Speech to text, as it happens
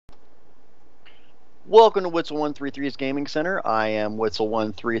Welcome to Witzel133's Gaming Center. I am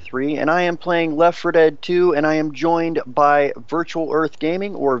Witzel133, and I am playing Left 4 Dead 2, and I am joined by Virtual Earth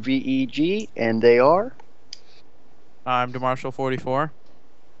Gaming, or VEG, and they are... I'm DeMarshall44.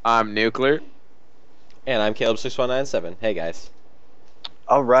 I'm Nuclear. And I'm Caleb6197. Hey guys.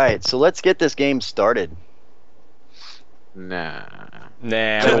 Alright, so let's get this game started. Nah.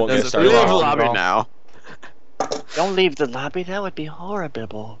 Nah, we won't get started. Leave the at all. lobby now. Don't leave the lobby, that would be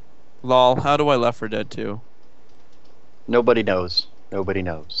horrible. Lol, how do I Left 4 Dead 2? Nobody knows. Nobody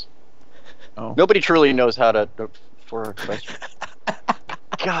knows. Oh. Nobody truly knows how to... For a question.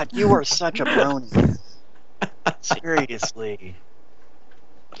 God, you are such a brony. Seriously.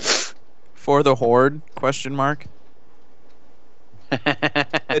 For the Horde? Question mark.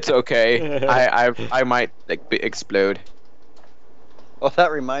 It's okay. I might explode. Oh,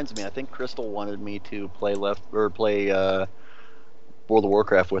 that reminds me. I think Crystal wanted me to play World of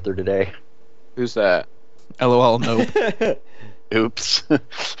Warcraft with her today. Who's that? LOL, nope. Oops. I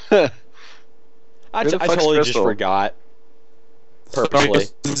Who the fuck's totally just Crystal? forgot. Purposely.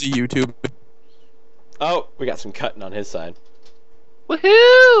 This is a YouTube. Oh, we got some cutting on his side.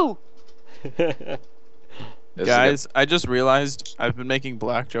 Woohoo! This Guys, I just realized I've been making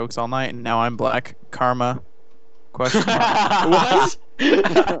black jokes all night, and now I'm black. Karma. Question mark. What?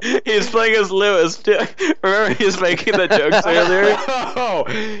 He's playing as Lewis too. Remember he was making the jokes earlier?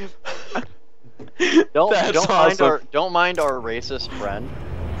 That's awesome. Don't mind our racist friend.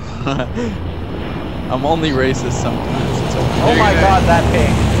 I'm only racist sometimes. It's okay. Oh my God, that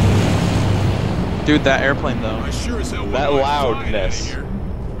ping! Dude, that airplane though. That loudness.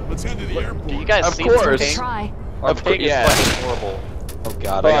 Let's head to the airport. Do you guys Of see course. this ping? Try. Our Of ping course, yeah. is fucking horrible. Oh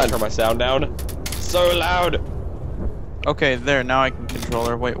god, I gotta turn my sound down. So loud. Okay, there, now I can control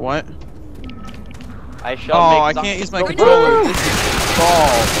her. Wait, what? I shall Oh, I make can't use my something- controller. This is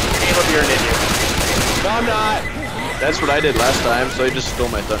Ball. Caleb, you're an idiot. No, I'm not. That's what I did last time, so he just stole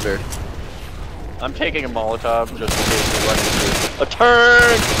my thunder. I'm taking a Molotov just in case we run into a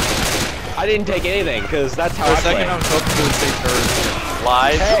turn! I didn't take anything, because that's how for I a second play. I was hoping to say turd.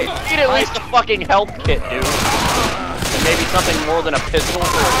 Lies. Hey. You need at least a fucking health kit, dude. And maybe something more than a pistol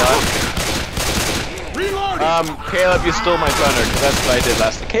for a gun. Caleb, you stole my thunder, because that's what I did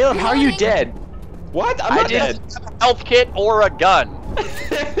last time. Caleb, how are you dead? What? I'm I not did dead. a health kit or a gun.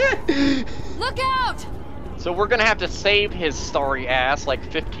 Look out! So we're gonna have to save his sorry ass like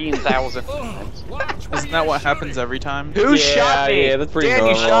 15,000 times. Isn't that what happens every time? Who Yeah, shot me? yeah, that's pretty Dan,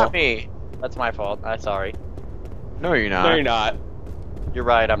 normal. you shot me. That's my fault. I'm sorry. No, you're not. No, you're not. You're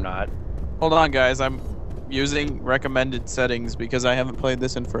right, I'm not. Hold on, guys. I'm using recommended settings because I haven't played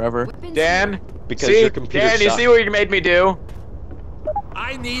this in forever. Dan, Because see, your computer Dan, you sucks. see what you made me do?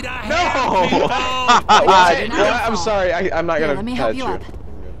 I need a No! Well, I'm sorry. I'm not Here, gonna let me help touch you up.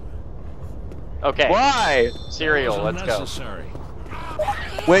 Okay. Why? Cereal, let's go.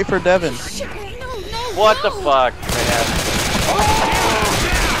 Wait for Devin. What the fuck, man?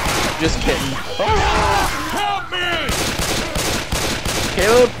 Just kidding. Help me!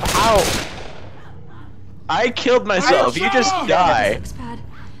 Caleb, how? I killed myself. You just die.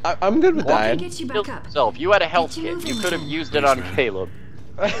 I'm good with Let me dying. get you Kill back up. yourself. You had a health Get you kit. You moving could have again. used it on Caleb.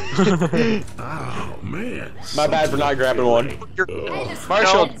 Oh man. My bad for not grabbing one.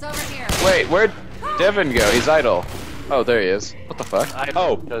 Marshall, It's over here. wait, where'd Devin go? He's idle. Oh, there he is. What the fuck?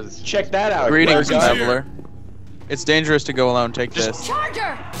 Oh, because check that out. Greetings, Where's our- traveler. It's dangerous to go alone. Take this.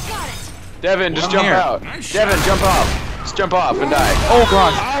 Charger! Got it! Devin, just I'm jump here. out. Devin, jump off. Just jump off and die. Oh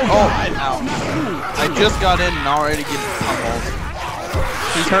gosh. Oh, ow. I just got in and already getting pummeled.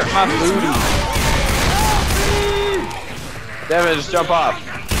 He's hurt my booty. Devin, just jump off.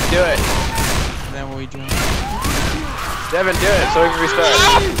 Do it. And then we jump. Devin, do it so we can restart.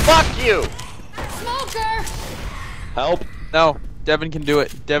 fuck you! Smoker! Help. No, Devin can do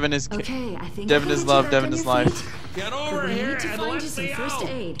it. Devin is. Okay, I think Devin I is found love. you Devin back is on your life. feet. Get But over we here need to and find let you some me first out.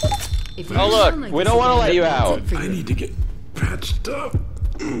 aid. If Oh, look, like we this don't wanna again, let you that's out. it for I you. need to get patched up.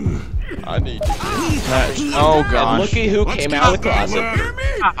 I need to get patched. Oh And gosh. looky who came out of the closet. Hear me?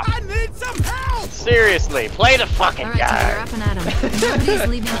 I need some help. Seriously, play the fucking Alright, so we're guy. up and at 'em. Nobody's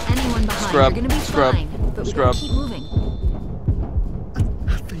leaving anyone behind. Scrub, You're gonna be scrub, fine. But we scrub. gotta keep moving.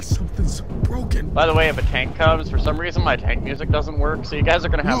 I think something's broken. By the way, if a tank comes, for some reason my tank music doesn't work, so you guys are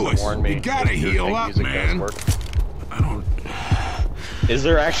gonna have Lewis, to warn me. you gotta if your heal tank up, music does man. work. I don't Is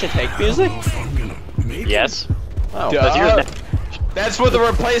there actually tank music? know if I'm gonna make it. Yes. Oh, Because you're That's what the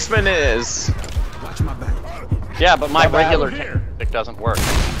replacement is. Watch my back. yeah, but my My bad. regular tank music doesn't work.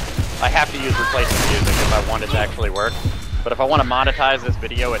 I have to use replacement music if I want it to actually work. But if I want to monetize this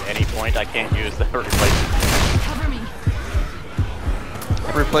video at any point, I can't use the replacement. Cover me.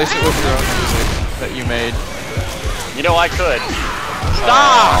 Replace it with your own music. that you made. You know I could.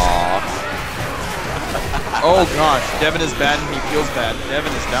 Stop! Oh gosh, Devin is bad and he feels bad.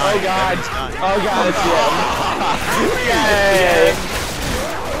 Devin is dying. Oh god. Devin is dying. Oh god, it's him. Yay!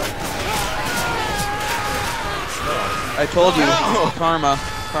 I told you, karma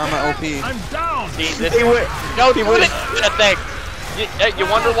OP. I'm down. See, this no, he wouldn't that thing. You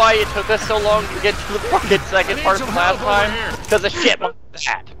wonder why it took us so long to get to the fucking second part from last time? Because of shit like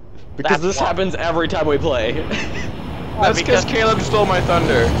that. Because That's this why. happens every time we play. That's because Caleb stole my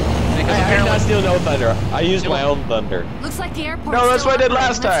thunder. Because I did not apparently steal no thunder. I used my own thunder. Looks like the airport. No, that's what I did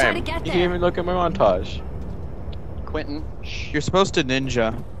last Let's try time. to get You there. didn't even look at my montage. Quentin. You're supposed to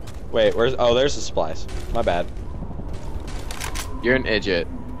ninja. Wait, where's... Oh, there's the supplies. My bad. You're an idiot.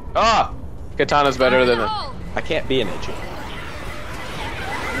 Ah! Katana's better than a... I can't be an idiot.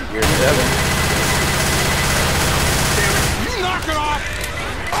 You're Devin. You knock it off!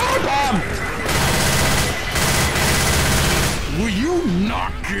 Oh, bomb! Will you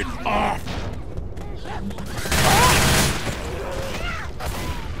knock it off?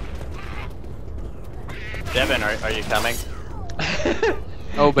 Devin, are you coming?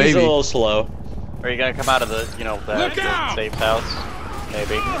 Oh He's baby. a little slow. Are you gonna come out of the, you know, the Look out! safe house?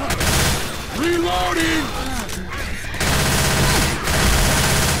 Maybe. Reloading!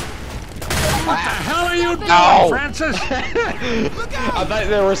 What the hell are you doing, Ow! Francis? I thought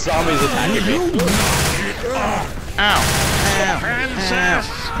there were zombies attacking me. You knock it off, Ow. Francis!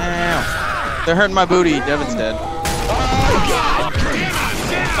 Ow. They're hurting my booty. Devin's dead.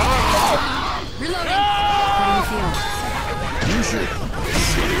 Reloading. How do you feel? You should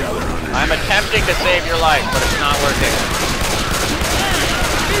see the other one. I'm attempting to save your life, but it's not working.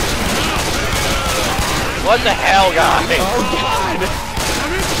 What the hell, guys? Oh, God!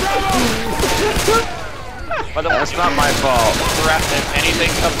 I'm in trouble! By the way, That's not my fault. if anything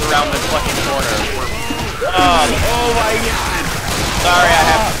comes around this fucking corner, Oh my God! sorry, I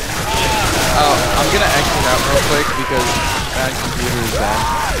have. Oh, I'm gonna exit out real quick because bad computer is bad.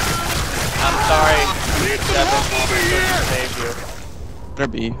 I'm sorry. Need some Devin, help over here! saved you. Better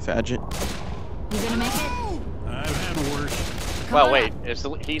be Fadget. You gonna make it? I've had worse. Well, wait,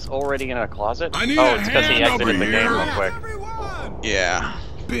 he's already in a closet? I need Oh, a it's because he hand exited over the game here. real quick. Yeah.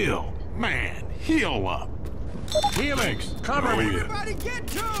 Bill, man, heal up. Helix, cover me. Everybody get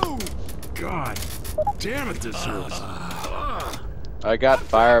to! God damn it, this hurts. I got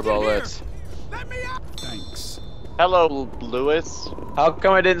fire bullets. Let me out! Thanks. Hello, Lewis. How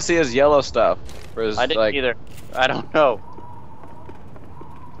come I didn't see his yellow stuff? Or his, I didn't like, either. I don't know.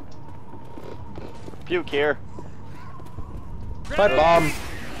 Puke here. Pipe bomb.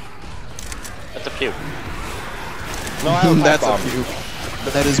 That's a puke. No, I have a pipe That's bomb. a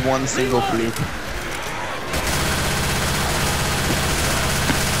puke. That is one single puke.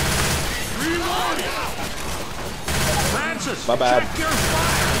 Francis, My bad. check your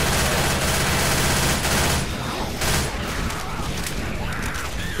fire.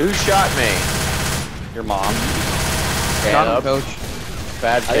 Who shot me? Your mom. Got him, Caleb. coach.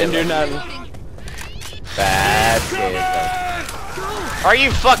 Bad I didn't do nothing. Bad Caleb. Are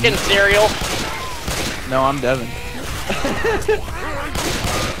you fucking cereal? No, I'm Devin.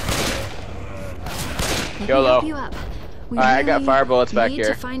 Let me YOLO. help you up. We Alright, I got really fire bullets back need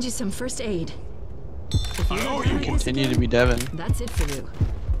here. to find you some first aid. If you ever get Continue again, to be Devin. that's it for you.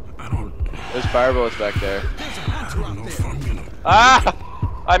 I don't There's fire bullets back there. know if I'm gonna.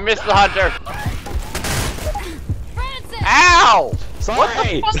 Ah! I missed the hunter. Francis! Ow!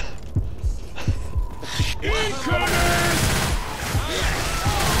 Sorry!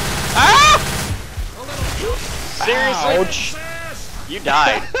 Ah! Seriously? Ouch. You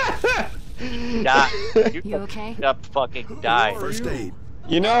died. You died. You okay? Up fucking died. First aid.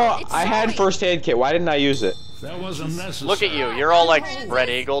 You know, I had first aid kit. Why didn't I use it? That wasn't necessary. Look at you. You're all like spread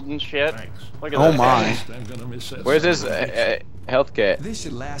eagled and shit. Thanks. Look at Oh that. my. I'm gonna miss that. Where's his health kit? This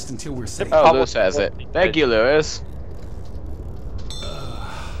should last until we're safe. Oh, Lewis has it. Thank you, Lewis.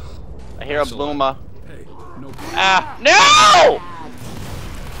 I hear a bloomer. Hey, no. Ah! No!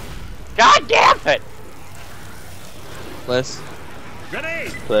 God damn it! Bliss.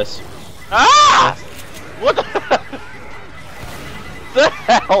 Grenade! Bliss. Ah! What the? The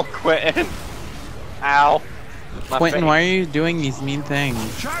hell, Quentin? Ow! My Quentin, face. why are you doing these mean things?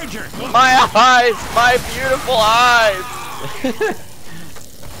 Charger! My eyes! My beautiful eyes!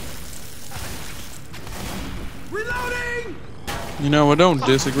 Reloading! You know, I don't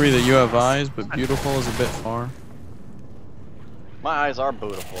disagree that you have eyes, but beautiful is a bit far. My eyes are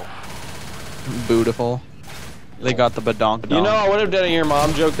beautiful. Beautiful. They got the badonk. You know, I would have done a your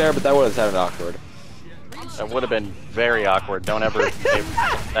mom joke there, but that would have sounded awkward. That would have been very awkward. Don't ever say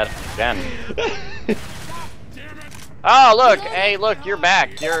that again. Oh, look! Hey, look! You're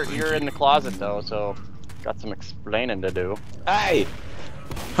back. You're in the closet though, so got some explaining to do. Hey!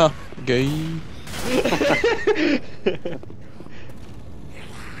 Huh. Gay.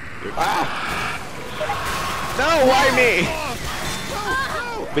 No, why me?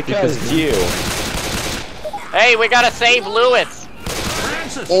 Because you. Hey, we gotta save Lewis.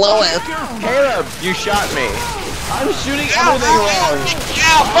 Lewis. Caleb, you shot me. I'm shooting everything wrong.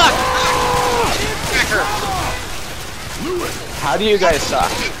 Ow, fuck! How do you guys suck?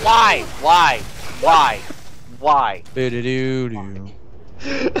 Why? Bidadoo-doo.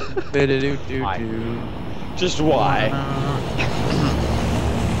 Bidadoo-doo-doo. Just why?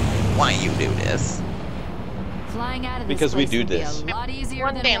 Why you do this? Flying out of this Because we place do will be this. a lot easier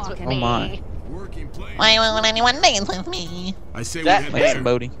than Dance with walking. Oh my. Working plan. Why won't anyone dance with me? I say That we Like head some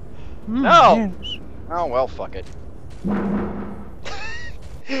there. Bodie. No. Oh well, fuck it. Well,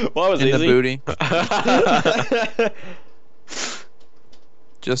 that was In easy. the booty.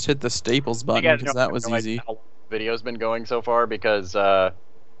 Just hit the staples You button guys because know that was how easy. the video's been going so far because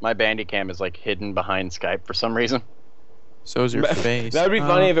my Bandicam is like hidden behind Skype for some reason. So is your face. That would be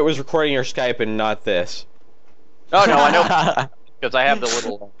funny if it was recording your Skype and not this. Oh no, I know because I have the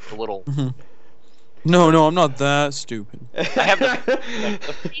little. No, I'm not that stupid. I have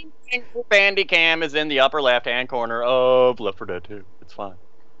the Bandicam is in the upper left-hand corner of Left 4 Dead 2. It's fine.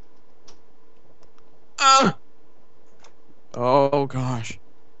 Oh gosh.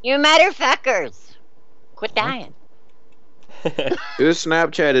 You motherfuckers! Quit dying. Who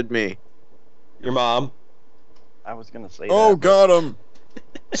Snapchatted me? Your mom. I was gonna say. Oh, that, got him.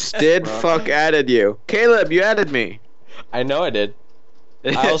 Stid fuck added you. Caleb, you added me. I know I did.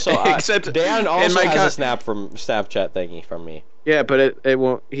 I also, Except Dan in also my has a Snapchat thingy from me. Yeah, but it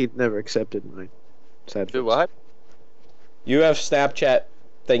won't. He never accepted mine. Sad. Do what? You have Snapchat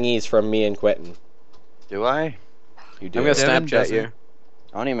thingies from me and Quentin. Do I? You do. I'm gonna Devin Snapchat doesn't. you.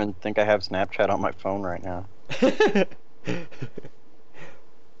 I don't even think I have Snapchat on my phone right now.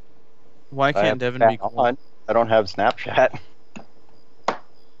 Why I can't have Devin that be cool? on. I don't have Snapchat.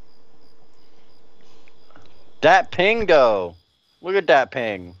 Dat Pingo! Look at that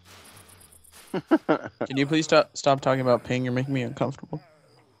ping. Can you please stop talking about ping? You're making me uncomfortable.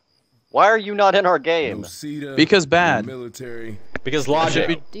 Why are you not in our game? Rosita, Because bad. Military. Because I should logic.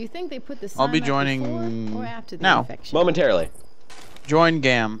 be Do you think they put the I'll be sign up joining before or after the now. infection? Momentarily. join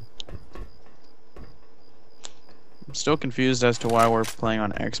Gam. I'm still confused as to why we're playing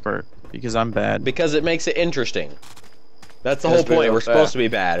on expert because I'm bad. Because it makes it interesting. That's the Yes, whole point. we We're love supposed that. to be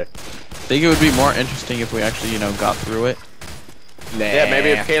bad. I think it would be more interesting if we actually, got through it. Nah. Yeah, maybe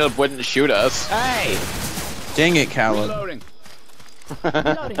if Caleb wouldn't shoot us. Hey! Dang it, Caleb. Reloading.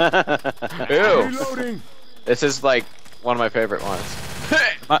 Ew. Reloading. This is like one of my favorite ones.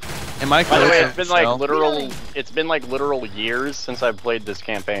 Am I By the way, correct? it's been like literal years since I've played this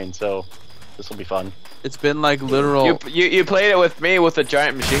campaign, so this will be fun. It's been like literal. You played it with me with the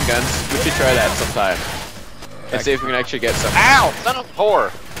giant machine guns. We should try that sometime. And see if we can actually get some. Ow! Son of a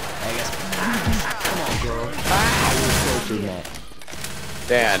whore!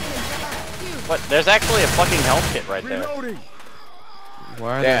 Dan. What? There's actually a fucking health kit right there. Reloading.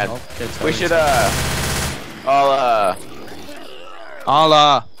 Why are Dan. there health kits We always- should I'll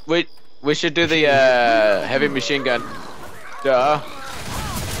Allah. we should do the heavy machine gun. Duh.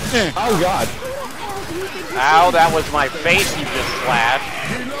 Oh god. Ow, that was my face you just slashed.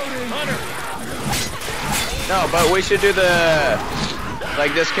 No, but we should do the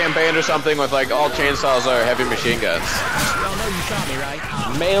like this campaign or something with like all chainsaws are heavy machine guns.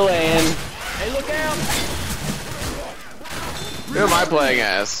 Meleeing. Who am I playing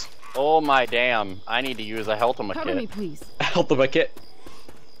as? Oh my damn. I need to use a Heltima Cover me, kit. please. Help him a kit.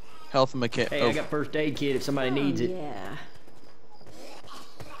 Health in my kit. Hey, I got first aid kit if somebody needs it. Yeah.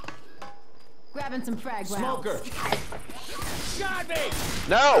 Grabbing some frag rounds. Smoker.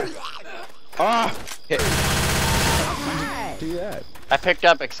 No. Ah! Do that. I picked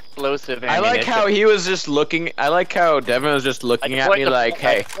up explosive I ammunition. like how he was just looking. I like how Devin was just looking at me like,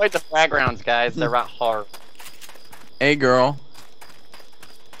 I "Hey, deployed the frag rounds, guys. They're not hard. Hey, girl.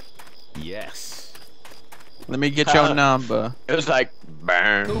 Yes. Let me get your number. it was like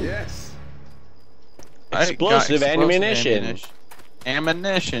burn." Yes. I got Explosive ammunition.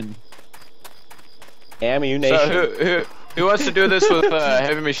 Ammunition. Ammunition. So who wants to do this with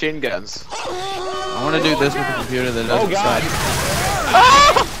heavy machine guns? I want to do this with a computer that doesn't Oh god. suck.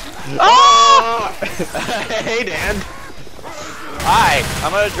 Hey Dan. Hi,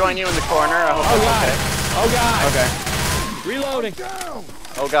 I'm gonna join you in the corner. I hope Oh god. okay. Okay. Reloading.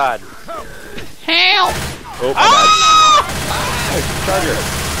 Oh god. Oh my god. Charger.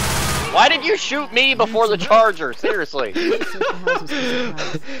 Why did you shoot me before the charger? Seriously.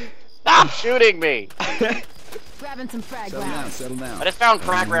 Stop shooting me. Grabbing some frag Settle down, rounds. settle down. I just found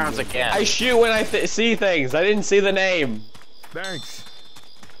frag rounds again. I shoot when I see things. I didn't see the name. Thanks.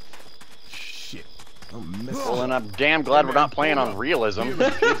 Shit. I'm missing. Well, and I'm damn glad we're not playing on realism.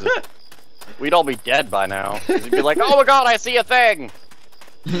 Jesus. We'd all be dead by now. You'd be like, oh my god, I see a thing!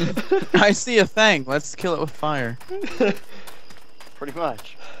 I see a thing. Let's kill it with fire. Pretty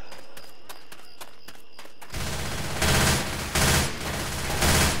much.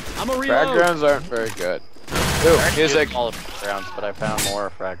 I'm a Frag reload. rounds aren't very good. Ooh, music. All of frag rounds, but I found more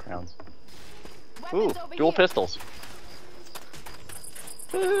frag rounds. Ooh, dual pistols.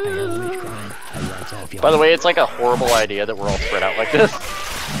 By the way, it's like a horrible idea that we're all spread out like this.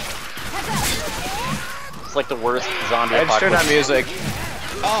 It's like the worst zombie I just turned on apocalypse. music.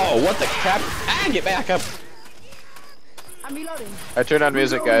 Oh, what the crap? Ah, get back up. I'm reloading. I turned on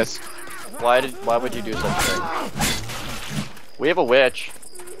music, guys. Why would you do such a thing? We have a witch.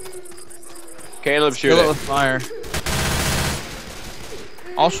 Caleb, shoot Kill it it. with fire.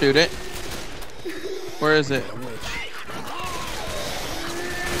 I'll shoot it. Where is it?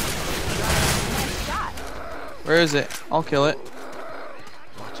 Where is it? I'll kill it.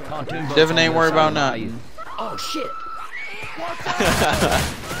 Devin ain't worried about nothing. Oh shit!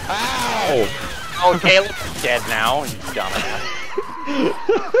 Ow! Oh, Caleb's dead now, you dumbass.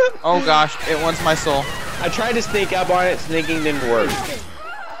 Oh gosh, it wants my soul. I tried to sneak up on it. Sneaking didn't work.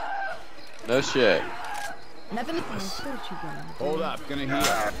 No shit. Nothing to Hold up, gonna heal.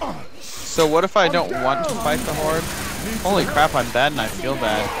 So what if I don't want to fight the horde? Holy crap, I'm bad and I feel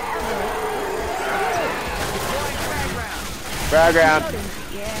bad. Frag round.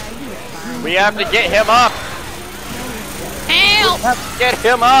 We have to get him up! Help! Get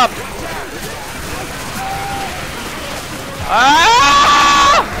him up!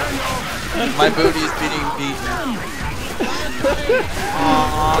 Ah! My booty's being beaten.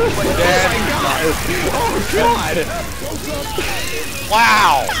 Oh god!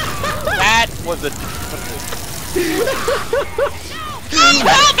 Wow! That was a...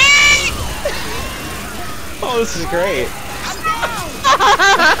 Help me! Oh, this is great.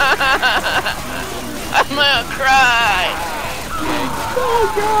 I'm gonna cry! Oh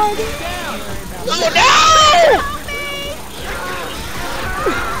god! Oh no!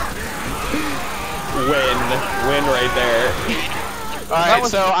 Win right there. Alright,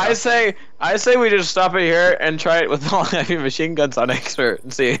 so I say we just stop it here and try it with all heavy machine guns on expert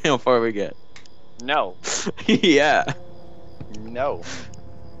and see how far we get. No. Yeah. No.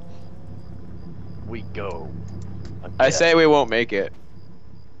 We go. I say we won't make it.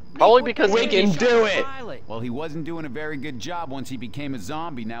 Probably because we can do it. Well, he wasn't doing a very good job once he became a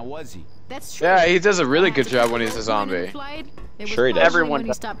zombie, now was he? That's true. Yeah, he does a really good job when he's a zombie. Sure he does. Everyone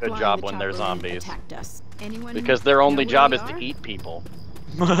does a good job when they're zombies. Because their only job is to eat people.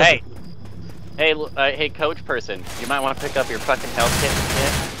 Hey, hey, coach person, you might want to pick up your fucking health kit.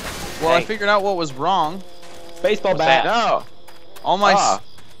 Well, I Hey. figured out what was wrong. Baseball What's bat. that? No.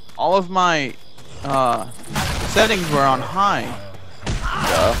 All of my settings were on high.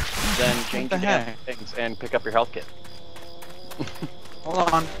 Then change the your heck? damn things and pick up your health kit. Hold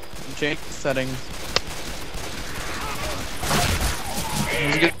on. Change the settings.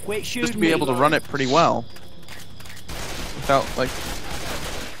 Quit shooting Just to be able to run it pretty well. Without, like...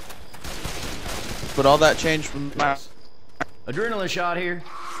 But all that changed from my... Adrenaline shot here.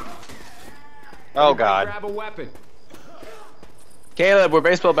 Oh god. Grab a weapon. Caleb, we're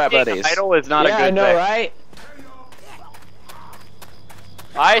baseball bat buddies. Idle is not a yeah, good I know, thing. right?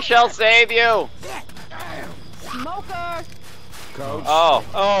 I shall save you! Smoker! Coach. Oh,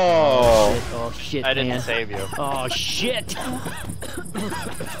 Oh. Oh shit, I didn't man. save you. Oh shit!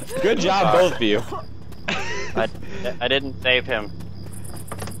 Good job, both of you. I didn't save him.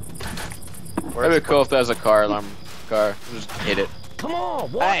 It'd be cool if there's a car alarm. Car. Just hit it. Come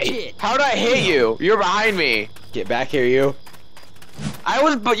on, watch Hey, it. how'd I hit you? You're behind me. Get back here, you.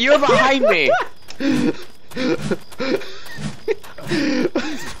 But you're behind me.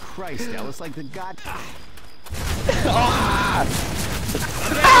 Jesus Christ, Alice, like the god.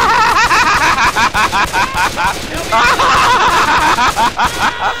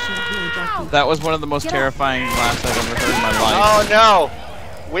 That was one of the most terrifying laughs I've ever heard in my life. Oh no!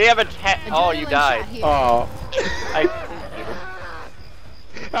 We have a Oh, you died. Oh. I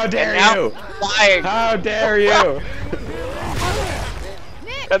How dare now you? flying. How dare you?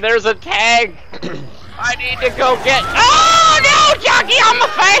 And there's a tag. I need to go get. Oh no, Jockey on my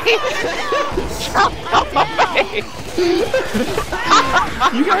face! On my face!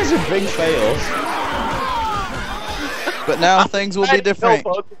 You guys are big fails. But now things will be different.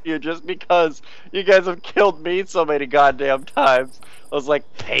 Kill both of you just because you guys have killed me so many goddamn times. I was like,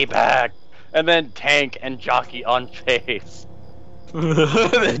 payback. And then tank and jockey on face.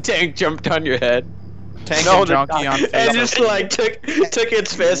 The tank jumped on your head. Tank and jockey on face. And just like took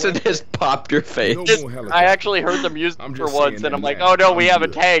its fist and just popped your face. I actually heard the music for once, and I'm like, oh no, we have a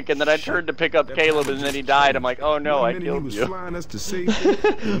tank. And then I turned to pick up Caleb, and then he died. I'm like, oh no, I killed you.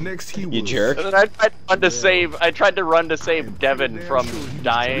 You jerk. And then I tried to run to save Devin from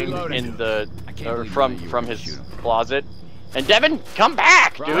dying in the from his closet. And Devin, come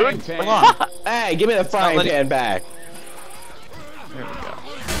back, dude! Come on. Hey, give me the frying pan back. There we go.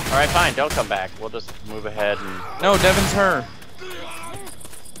 Alright, fine, don't come back. We'll just move ahead and... No, Devin's her.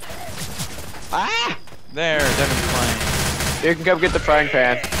 Ah! There, Devin's playing. You can come get the frying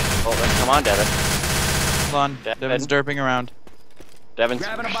pan. Oh, then come on, Devin. Hold on, Devin's derping around. Devin's...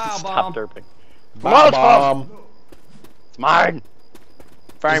 Stop derping. Bomb. It's mine!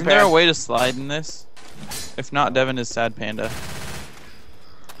 Isn't there a way to slide in this? If not, Devin is sad panda.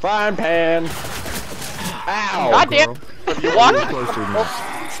 Frying pan. Ow! God damn! You want it?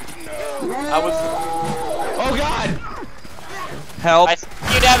 I was... Oh god! Help! I see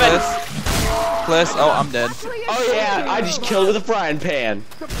you, Devin! Cliss. Oh, I'm dead. Oh yeah, I just killed with a frying pan.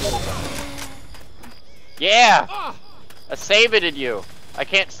 Yeah! I saved you. I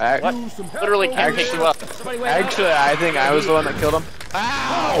can't... What? Literally can't pick you up. Actually, I think I was the one that killed him.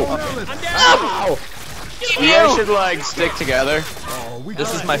 Ow! Ow! You guys should like stick together.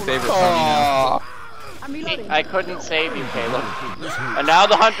 This is my favorite song, you know. I couldn't save you, Caleb. And now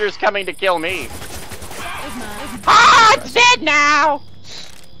the hunter's coming to kill me. Ah, it's dead now!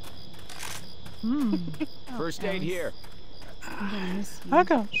 First aid here. I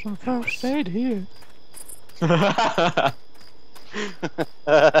got some first aid here.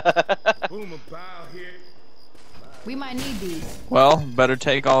 We might need these. Well, better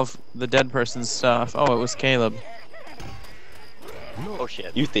take all of the dead person's stuff. Oh, it was Caleb. Oh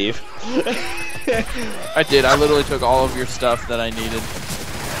shit. You thief. I did. I literally took all of your stuff that I needed.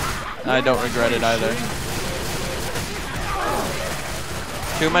 I don't regret it either.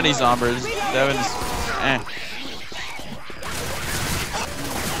 Too many zombies. Devin's...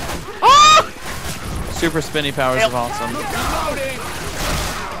 Super spinny powers is awesome.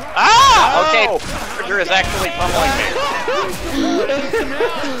 Ah! Okay, Roger is actually pummeling me.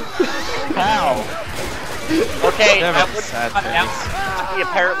 How? Okay, he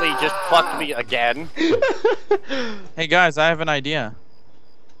apparently just fucked me again. Hey guys, I have an idea.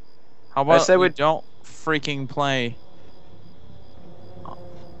 How about we don't freaking play?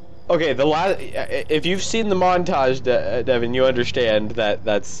 Okay, the last. If you've seen the montage, Devin, you understand that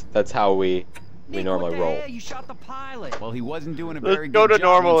that's how we normally roll. You shot the pilot. Well, he wasn't doing a Let's very go good to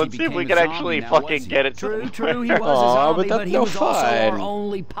job normal once and he see if we became can a actually zombie, now, fucking was he? get it. True, he was a Aw, zombie, but but he no was also our fun.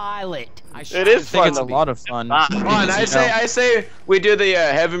 only pilot. I It is I think fun. it's a lot of fun. Come on, I say we do the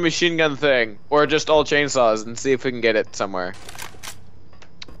heavy machine gun thing, or just all chainsaws, and see if we can get it somewhere.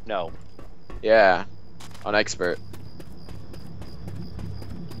 No. Yeah, on expert.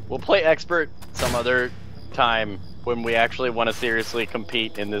 We'll play expert some other time when we actually want to seriously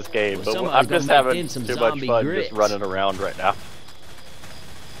compete in this game. Well, but I'm just having some too much zombie fun grits. just running around right now.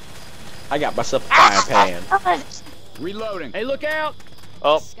 I got myself a frying pan. Reloading. Hey, look out!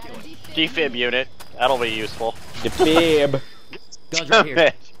 Oh, defib unit. That'll be useful. Defib. Guns right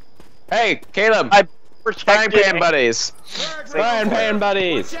here. Hey, Caleb. I Frying pan buddies. Frying pan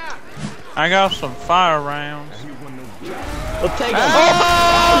buddies. I got some fire rounds. We'll take them.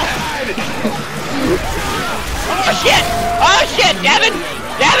 Oh shit! Oh shit! Devin!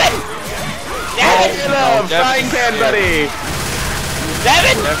 Devin! Devin! Caleb, frying pan buddy.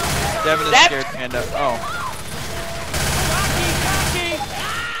 Devin! Devin is scared panda. Oh.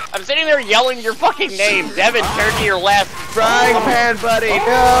 I'm sitting there yelling your fucking name. Devin, turn to your left. Frying pan buddy,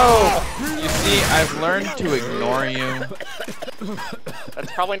 no! You see, I've learned to ignore you.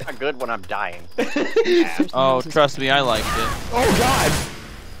 That's probably not good when I'm dying. Oh, trust me, I liked it. Oh god!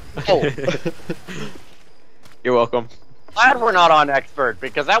 Oh. You're welcome. Glad we're not on expert,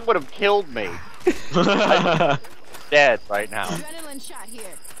 because that would have killed me. I'm dead right now. Adrenaline shot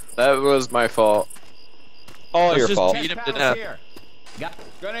here. That was my fault. All your just fault. beat him to death.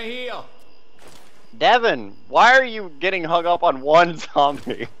 Gonna heal. Devin, why are you getting hung up on one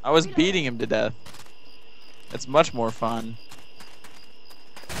zombie? I was beating him to death. It's much more fun.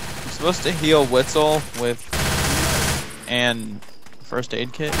 I'm supposed to heal Witzel with and first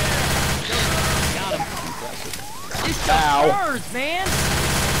aid kit. This stuff burns, man.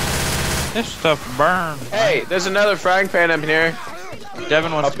 This stuff burns. Hey, there's another frying pan up here.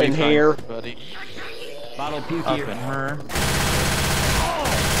 Devin wants Up to be in fine, here. buddy. Bottle puke Up here. in her.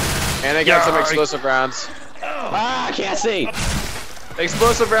 And I got some explosive rounds. Ah, I can't see.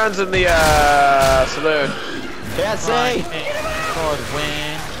 Explosive rounds in the saloon. Can't see. For the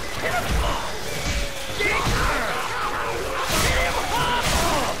win.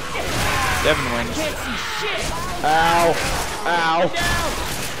 Devin wins. Ow. Ow.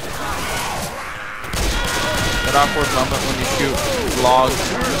 That awkward moment when you shoot logs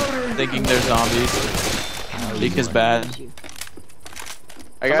thinking they're zombies. Leak is bad.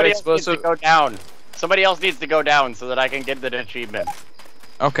 I got Somebody else needs explosive. to go down. Somebody else needs to go down so that I can get the achievement.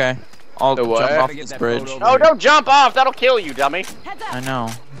 Okay. I'll The what? jump off this bridge. No, don't jump off. That'll kill you, dummy. I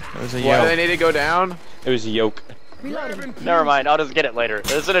know. There was a Why do they yoke. need to go down? It was a yoke. Never mind. I'll just get it later.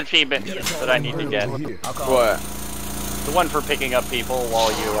 There's an achievement that I need to get. What? The one for picking up people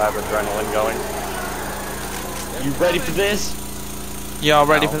while you have adrenaline going. You ready for this? Y'all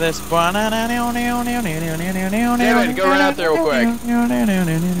ready for this? David, go run out there real quick.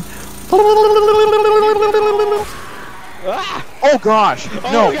 Oh gosh!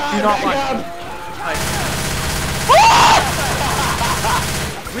 No, God, do not back run.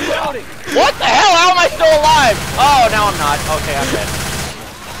 What the hell? How am I still alive? Oh, now I'm not. Okay, I'm dead.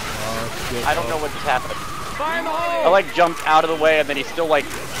 I don't know what just happened. I like jumped out of the way and then he still like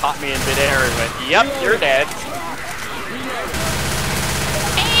caught me in midair and went, "Yep, you're dead."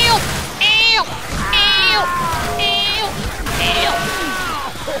 Ew! Ew! Ew! Ew! Ew!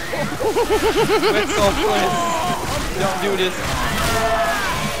 Whistle, please. Don't do this.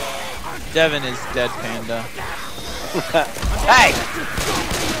 Devin is dead, Panda. Hey!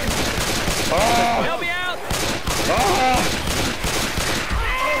 Help me out!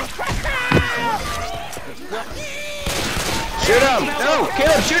 Shoot him! No!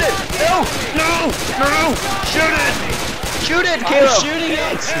 Caleb, shoot it! No! No! No! Shoot it! Shoot it, Caleb! I'm shooting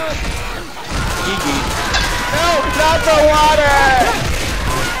it! No! Not the water!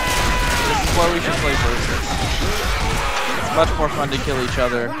 This is why we should play versus. It's much more fun to kill each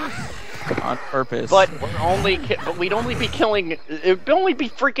other on purpose. But we'd only be killing. It'd only be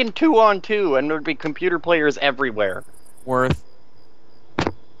freaking 2-on-2, and there'd be computer players everywhere. Worth.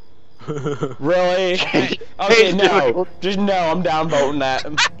 Really? Okay, no. Just no, I'm downvoting that.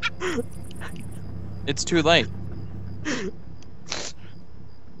 It's too late.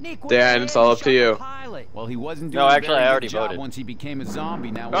 Dan, it's all up to you. Well, he wasn't No, doing actually, a very I already good job voted. once he became a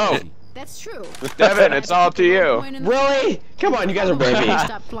zombie. Now Oh. is he? That's true. Devin, it's all up to you. Really? Come on, you guys are babies.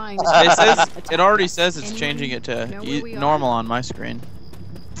 Stop flying. It already says it's changing it to normal on my screen.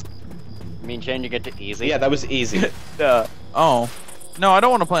 You mean changing it to easy? Yeah, that was easy. Oh. No, I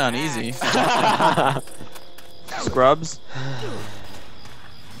don't want to play on easy. Scrubs.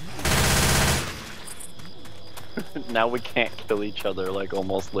 Now we can't kill each other, like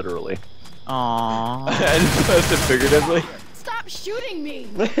almost literally. Aww. As opposed to figuratively. Stop shooting me.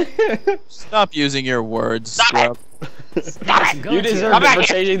 Stop using your words, Stop scrub. Stop it! You deserve Come it back for here.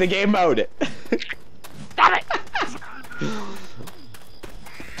 changing the game mode. Stop it!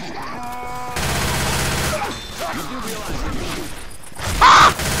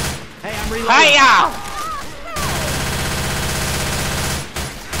 Hey, I'm reloading. Hiya!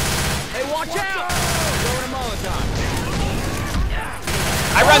 Hey, watch out! Throwing a Molotov.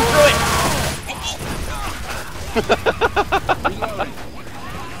 I run through it!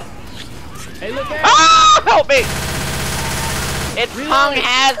 Hey, look out! Ah! Help me! Its tongue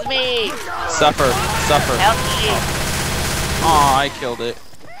has me! Suffer. Suffer. Help me! Aw, I killed it.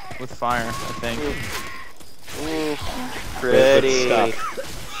 With fire, I think. Ooh, pretty.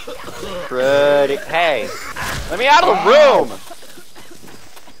 Pretty. Hey! Let me out of the room!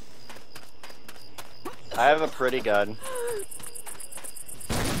 I have a pretty gun.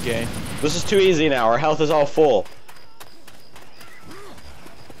 Gay. This is too easy now. Our health is all full.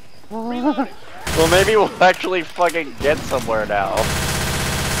 Well, maybe we'll actually fucking get somewhere now.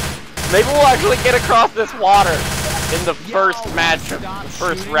 Maybe we'll actually get across this water in the first match, of the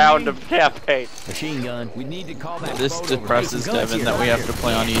first round of campaign. Machine gun. We need to call that. This photo depresses of Devin that we have to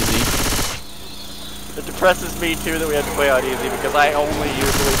play on easy. It depresses me too that we have to play on easy because I only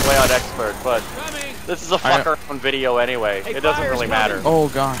usually play on expert, but this is a fuck around video anyway. It doesn't really matter. Oh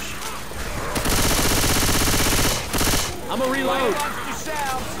gosh. I'm a reload.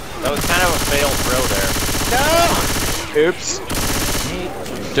 That was kind of a failed throw there. No! Oops.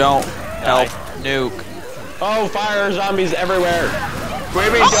 Don't help Nuke. Oh, fire zombies everywhere. What do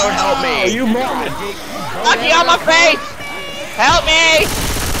you mean, don't help Oh, me? you moron. Fuck you on my face! Help me!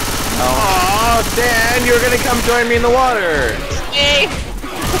 Oh, Dan, you're gonna come join me in the water. Me!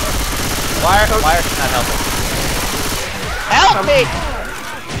 Why are you not helping? Help me!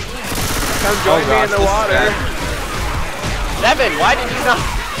 Come join me in the water. Devin, why did you not?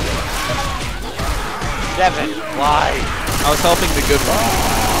 Devin, why? I was helping the good one.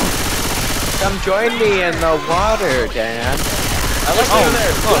 Come join me in the water, Dan. I like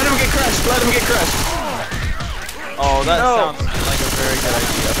there. Let him get crushed. Let him get crushed. Oh, that sounds like a very good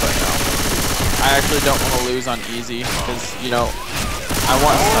idea, but no. I actually don't want to lose on easy because, you know, I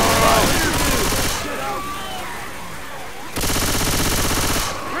want stuff to buy.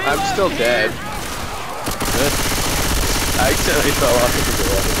 I'm still dead. Good. I accidentally fell off into the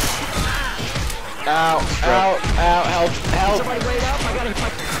water. Ow, ow, ow, help, help. Somebody wait up, I gotta...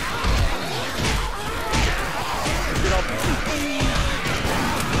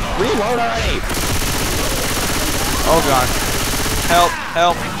 Reload already. Oh gosh. Help,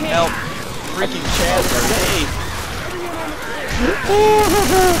 help, help. Freaking chance.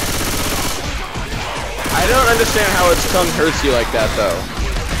 I don't understand how its tongue hurts you like that, though.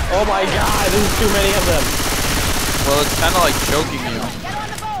 Oh my god, there's too many of them. Well, it's kind of like choking you.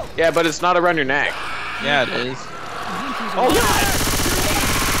 Yeah, but it's not around your neck. Yeah, it is. Oh god!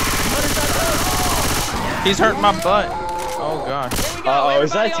 He's hurting my butt. Oh gosh. Uh-oh,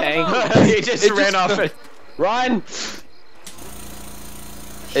 is that a tank? He just ran off it. Run!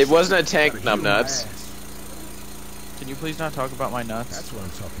 It wasn't a tank, numbnuts. Can you please not talk about my nuts? That's what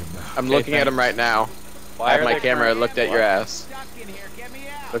I'm talking about. I'm looking at him right now. I have my camera looked at your ass.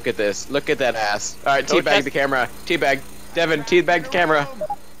 Look at this. Look at that ass. Alright, teabag the camera. Teabag. Devin, teabag the camera.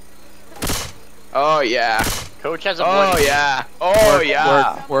 Oh yeah. Coach has a Oh bloody yeah. Oh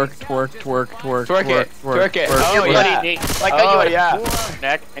yeah. Twerk it. Twerk it. Oh your yeah. bloody knee. Like how you had yeah. a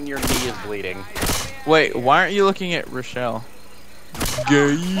neck and your knee is bleeding. Wait, why aren't you looking at Rochelle?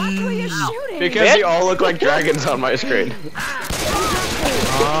 Gay. Because you all look like dragons on my screen.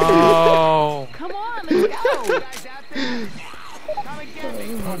 Oh. Come on, let's go.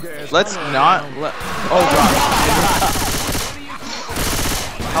 Let's not let. Oh god.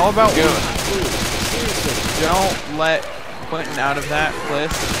 How about we don't let Quentin out of that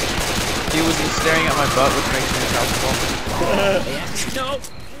cliff? He was staring at my butt, which makes me uncomfortable.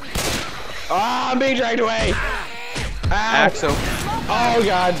 Ah, I'm being dragged away. Ow. Axo. Oh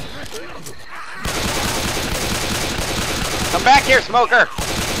god. Come back here, smoker!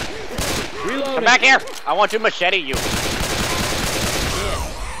 Reload. Come back here! I want to machete you.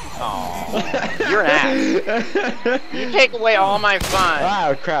 Oh, you're an ass. You take away all my fun.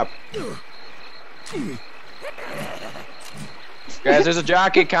 Ah, crap. Guys, there's a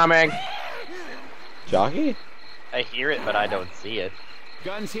jockey coming. Jockey? I hear it, but I don't see it.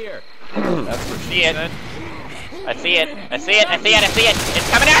 Guns here. That's what she said. I see it. I see it. I see it. I see it. It's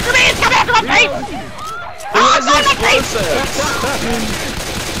coming after me. It's coming after my face. Oh, it's on my face.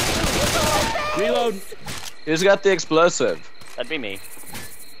 Reload. Who's got the explosive? That'd be me.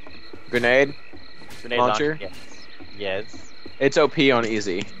 Grenade? Grenade Launcher? Yes. Yes. It's OP on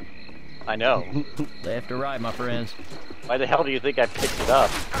easy. I know. Left or right, my friends. Why the hell do you think I picked it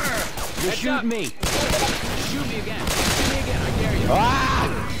up? You shoot me. Shoot me again. Shoot me again. I dare you. Ah!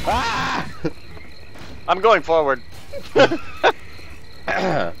 Ah! I'm going forward.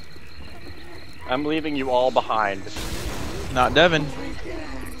 I'm leaving you all behind. Not Devin.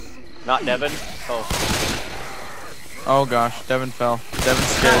 Not Devin? Oh. Oh gosh, Devin fell. Devin's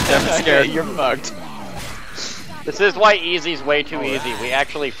scared. Devin's scared. You're fucked. This is why easy's way too easy. We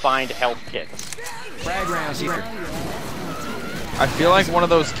actually find health kits. Frag rounds here. I feel like one of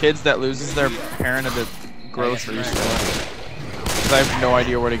those kids that loses their parent at the grocery store. Because I have no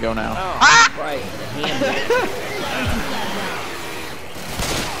idea where to go now. Oh, right.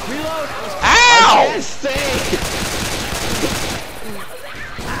 Reload. Ow!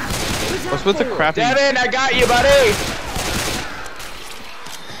 What's with the crappy? Devin, I got you, buddy.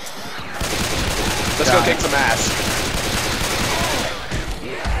 Let's go kick some ass.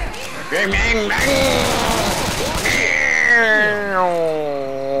 Bang, bang, bang.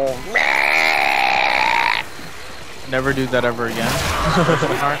 Never do that ever again.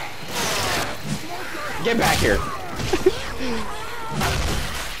 Get back here.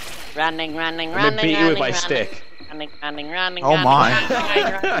 Running, running, I'm running, gonna beat you with my stick. Running, running, running, Oh my.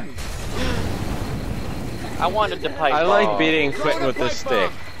 running. I wanted to play I ball. like beating Quentin with this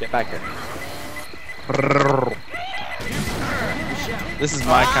stick. Get back here. This is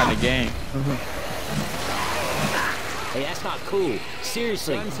my kind of game. Hey, that's not cool.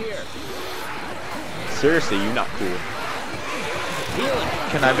 Seriously. Guns here. Seriously, you're not cool.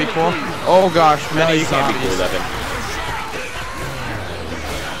 Can I be cool? Oh gosh, No, many you can't be cool, zombies. Devin.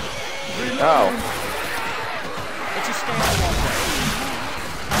 Oh.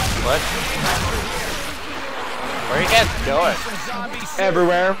 What? Where are you guys going?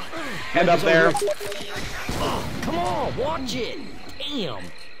 Everywhere. And up there. Come on, watch it. Damn.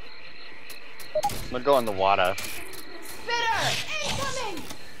 I'm gonna go in the water.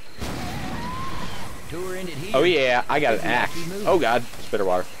 Tour ended here. Oh yeah, I got an axe. Oh god, spitter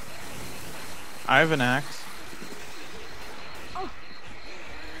water. I have an axe.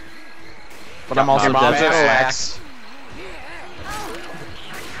 But I'm also Your mom's dead. an axe.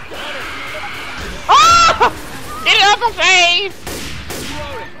 Ah! Get it off my face!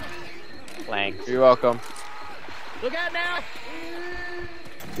 Thanks. You're welcome. Look out now.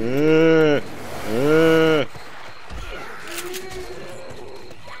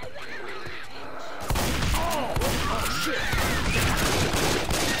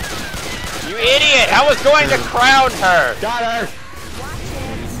 You idiot! I was going to crown her! Got her!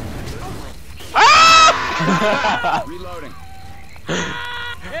 Ah! Reloading.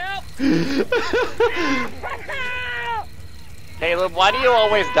 Caleb, why do you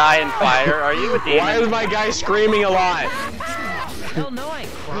always die in fire? Are you a demon? Why is my guy screaming a lot? Hell no, I ain't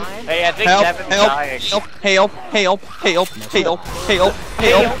crying. Hey, I think Help, Devin's help, dying. help, help, help, help, help, help,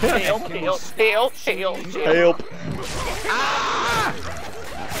 help. Help. Ah!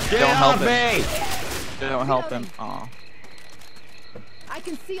 Get Don't help off him. me! Don't help him. Aw. I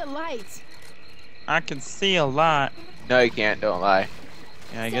can see a light. I can see a lot. No, you can't. Don't lie.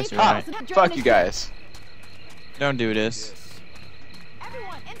 Yeah, I guess you're Ah, right. fuck you guys. Don't do this.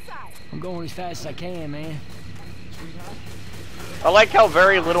 Everyone inside. I'm going as fast as I can, man. I like how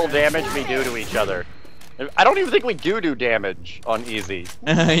very little damage we do to each other. I don't even think we do damage on easy.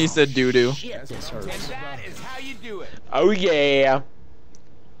 He said doo doo. Shit, this hurts. That is how you do it. Oh yeah.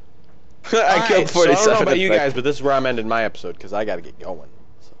 I killed 47. So I don't know about you guys, but this is where I'm ending my episode because I gotta get going.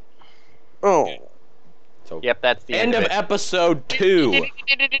 So. Oh. So. Yep, that's the End end of it. episode 2.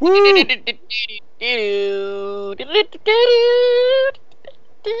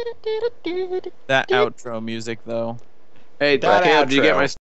 That outro music though. Hey, Caleb, did you get outro. my